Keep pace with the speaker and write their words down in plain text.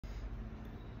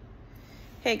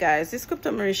Hey guys, this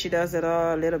Crypto Marie. She does it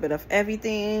all, a little bit of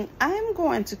everything. I am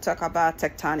going to talk about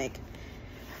Tectonic,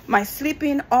 my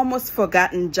sleeping, almost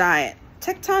forgotten giant.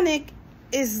 Tectonic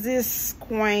is this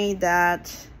coin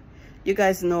that you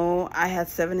guys know I had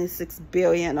 76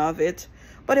 billion of it,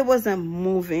 but it wasn't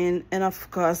moving. And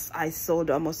of course, I sold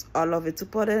almost all of it to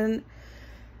put in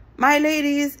my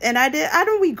ladies. And I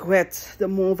don't regret the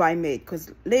move I made,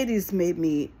 because ladies made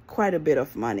me quite a bit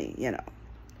of money, you know.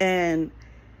 And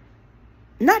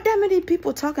not that many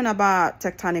people talking about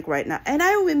Tectonic right now. And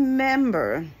I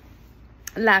remember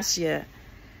last year,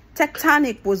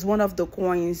 Tectonic was one of the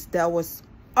coins that was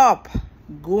up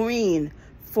green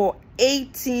for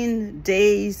 18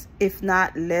 days, if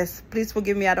not less. Please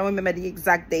forgive me, I don't remember the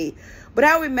exact day, but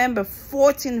I remember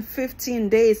 14, 15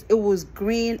 days it was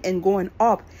green and going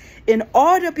up. And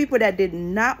all the people that did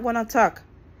not want to talk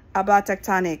about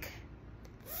Tectonic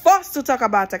forced to talk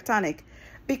about Tectonic,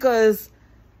 because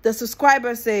the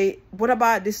subscribers say, what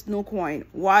about this new coin?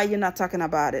 Why are you not talking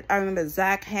about it? I remember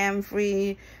Zach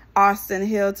Humphrey, Austin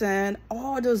Hilton,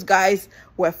 all those guys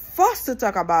were forced to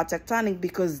talk about Tectonic,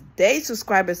 because they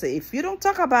subscribers say, if you don't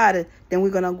talk about it, then we're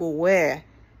going to go where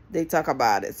they talk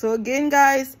about it. So again,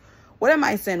 guys, what am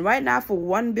I saying? Right now for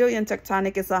 1 billion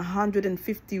Tectonic, it's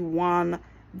 $151.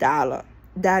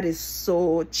 That is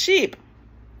so cheap.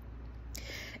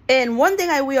 And one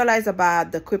thing I realized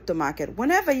about the crypto market,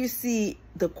 whenever you see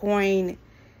the coin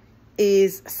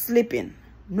is slipping,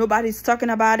 nobody's talking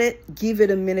about it, give it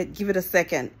a minute, give it a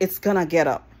second, it's gonna get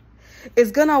up.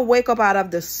 It's gonna wake up out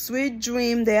of the sweet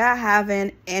dream they are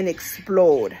having and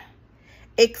explode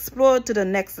to the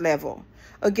next level.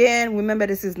 Again, remember,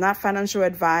 this is not financial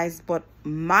advice, but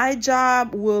my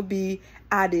job will be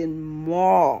adding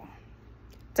more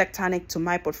Tectonic to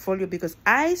my portfolio, because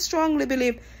I strongly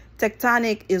believe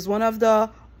Tectonic is one of the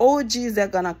OGs that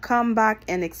are gonna come back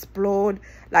and explode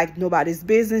like nobody's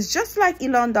business, just like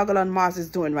Elon Musk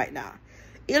is doing right now.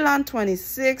 Elon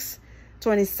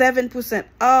 27%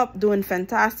 up, doing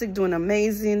fantastic, doing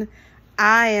amazing.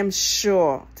 I am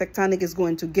sure Tectonic is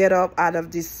going to get up out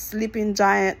of this sleeping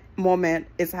giant moment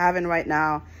it's having right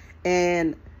now,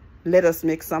 and let us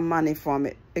make some money from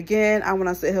it. Again, I want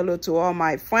to say hello to all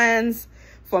my friends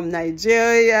from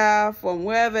Nigeria, from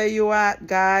wherever you are,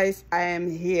 guys. I am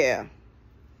here.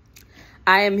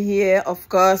 Of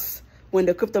course, when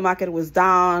the crypto market was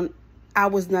down, I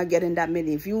was not getting that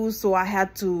many views, so I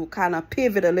had to kind of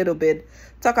pivot a little bit,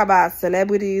 talk about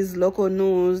celebrities, local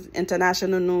news,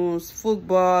 international news,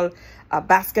 football,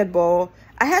 basketball.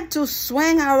 I had to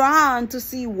swing around to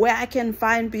see where I can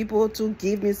find people to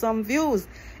give me some views.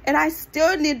 And I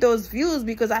still need those views,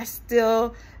 because I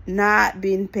still not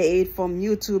being paid from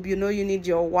YouTube. You know, you need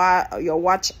your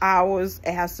watch hours.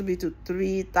 It has to be to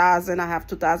 3,000. I have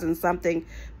 2,000 something.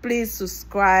 Please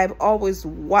subscribe. Always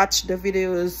watch the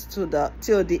videos till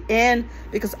the end,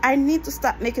 because I need to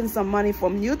start making some money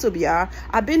from YouTube, y'all.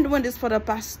 I've been doing this for the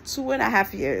past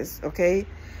 2.5 years, okay?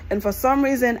 And for some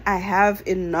reason, I have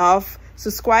enough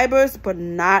subscribers, but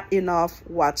not enough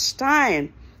watch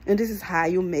time. And this is how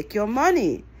you make your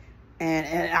money.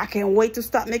 And I can't wait to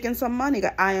start making some money.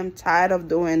 I am tired of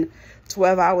doing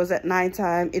 12 hours at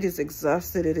nighttime. It is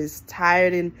exhausting. It is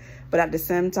tiring. But at the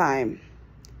same time,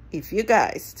 if you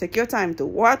guys take your time to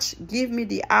watch, give me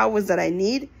the hours that I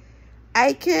need,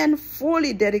 I can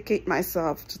fully dedicate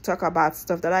myself to talk about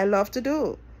stuff that I love to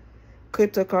do.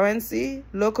 Cryptocurrency,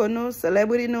 local news,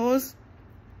 celebrity news,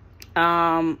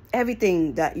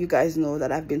 everything that you guys know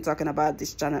that I've been talking about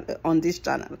on this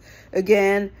channel.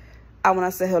 Again, I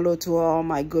want to say hello to all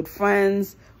my good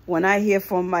friends. When I hear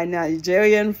from my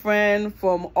Nigerian friend,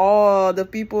 from all the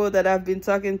people that I've been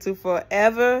talking to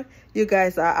forever, you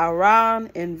guys are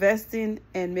around, investing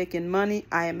and making money.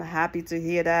 I am happy to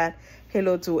hear that.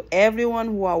 Hello to everyone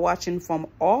who are watching from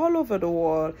all over the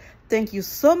world. Thank you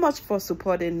so much for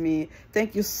supporting me.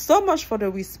 Thank you so much for the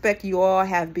respect you all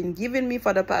have been giving me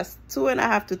for the past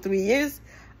 2.5 to 3 years.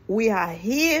 We are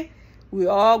here. We're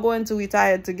all going to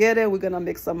retire together. We're going to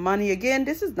make some money. Again,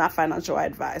 this is not financial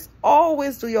advice.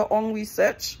 Always do your own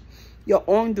research, your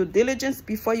own due diligence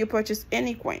before you purchase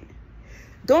any coin.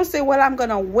 Don't say, well, I'm going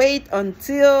to wait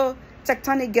until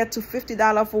Tectonic get to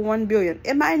 $50 for 1 billion.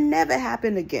 It might never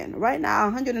happen again. Right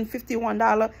now,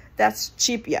 $151, that's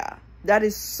cheap, y'all. That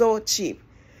is so cheap.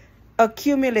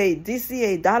 Accumulate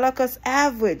DCA, dollar cost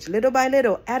average, little by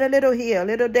little. Add a little here, a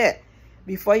little there.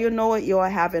 Before you know it, you'll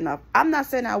have enough. I'm not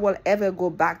saying I will ever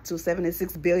go back to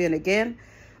 76 billion again,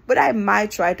 but I might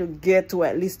try to get to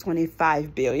at least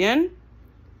 25 billion,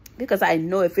 because I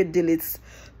know if it deletes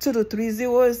 2 to 3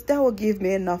 zeros, that will give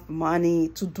me enough money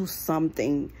to do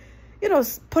something, You know,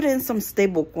 put in some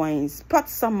stable coins, put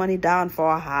some money down for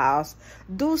a house,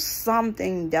 do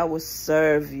something that will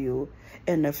serve you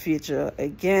in the future.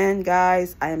 Again,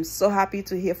 guys, I am so happy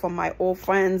to hear from my old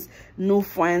friends, new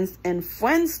friends, and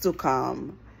friends to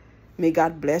come. May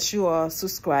God bless you all.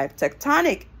 Subscribe.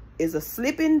 Tectonic is a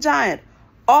sleeping giant,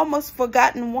 almost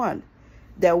forgotten one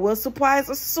that will surprise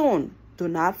us soon. Do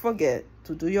not forget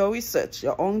to do your research,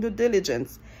 your own due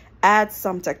diligence. Add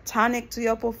some Tectonic to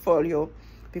your portfolio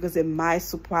because it might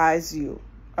surprise you.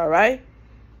 All right?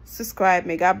 Subscribe.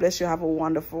 May God bless you. Have a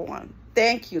wonderful one.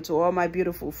 Thank you to all my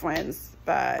beautiful friends.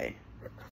 Bye.